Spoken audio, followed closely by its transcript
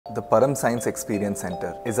The Param Science Experience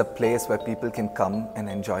Centre is a place where people can come and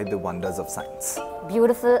enjoy the wonders of science.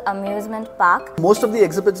 Beautiful amusement park. Most of the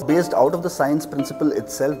exhibits based out of the science principle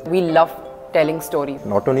itself. We love telling stories.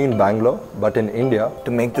 Not only in Bangalore, but in India.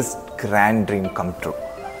 To make this grand dream come true.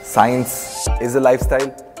 Science is a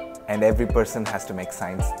lifestyle, and every person has to make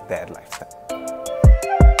science their lifestyle.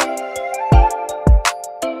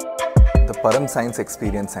 The Param Science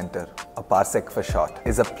Experience Centre, a Parsec for short,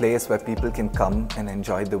 is a place where people can come and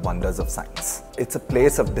enjoy the wonders of science. It's a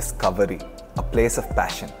place of discovery, a place of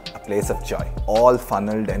passion, a place of joy, all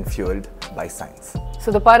funneled and fueled by science. So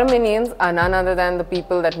the Paraminians are none other than the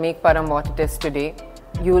people that make Param what it is today.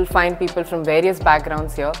 You will find people from various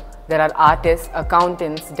backgrounds here. There are artists,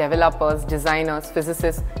 accountants, developers, designers,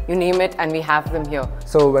 physicists, you name it, and we have them here.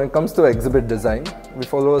 So when it comes to exhibit design, we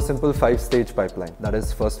follow a simple 5-stage pipeline. That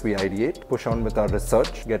is, first we ideate, push on with our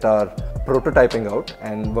research, get our prototyping out,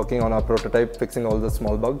 and working on our prototype, fixing all the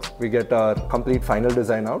small bugs. We get our complete final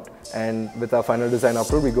design out, and with our final design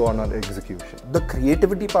approved, we go on our execution. The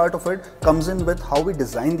creativity part of it comes in with how we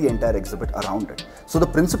design the entire exhibit around it. So the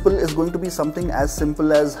principle is going to be something as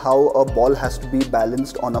simple as how a ball has to be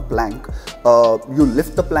balanced on a plank. You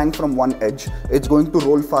lift the plank from one edge, it's going to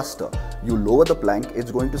roll faster. You lower the plank,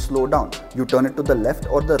 it's going to slow down. You turn it to the left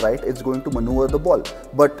or the right, it's going to maneuver the ball.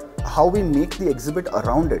 But how we make the exhibit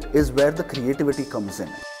around it is where the creativity comes in.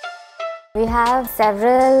 We have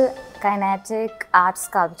several kinetic art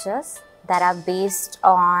sculptures that are based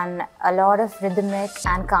on a lot of rhythmic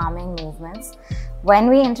and calming movements. When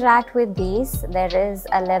we interact with these, there is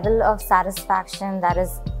a level of satisfaction that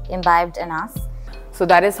is imbibed in us. So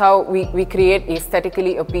that is how we create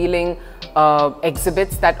aesthetically appealing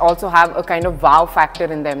exhibits that also have a kind of wow factor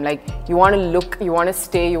in them. Like, you want to look, you want to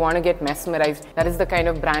stay, you want to get mesmerized. That is the kind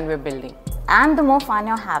of brand we're building. And the more fun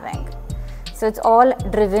you're having. So it's all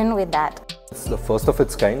driven with that. It's the first of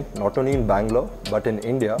its kind, not only in Bangalore, but in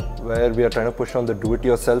India, where we are trying to push on the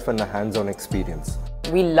do-it-yourself and the hands-on experience.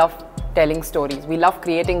 We love telling stories. We love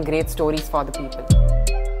creating great stories for the people.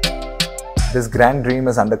 This grand dream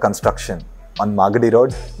is under construction on Magadi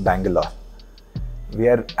Road, Bangalore. We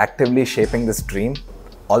are actively shaping this dream,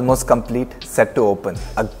 almost complete, set to open,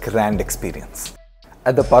 a grand experience.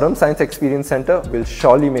 At the Param Science Experience Centre, we'll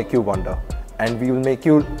surely make you wonder, and we will make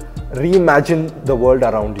you reimagine the world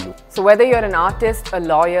around you. So whether you're an artist, a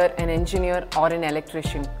lawyer, an engineer, or an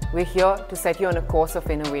electrician, we're here to set you on a course of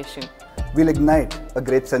innovation. We'll ignite a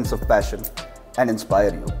great sense of passion and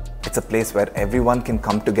inspire you. It's a place where everyone can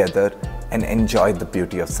come together and enjoy the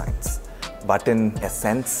beauty of science. But in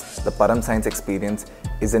essence, the Param Science Experience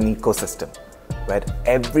is an ecosystem where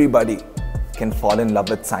everybody can fall in love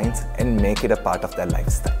with science and make it a part of their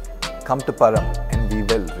lifestyle. Come to Param and we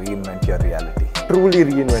will reinvent your reality. Truly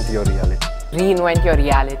reinvent your reality. Reinvent your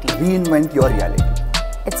reality. Reinvent your reality.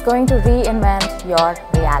 It's going to reinvent your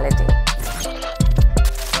reality.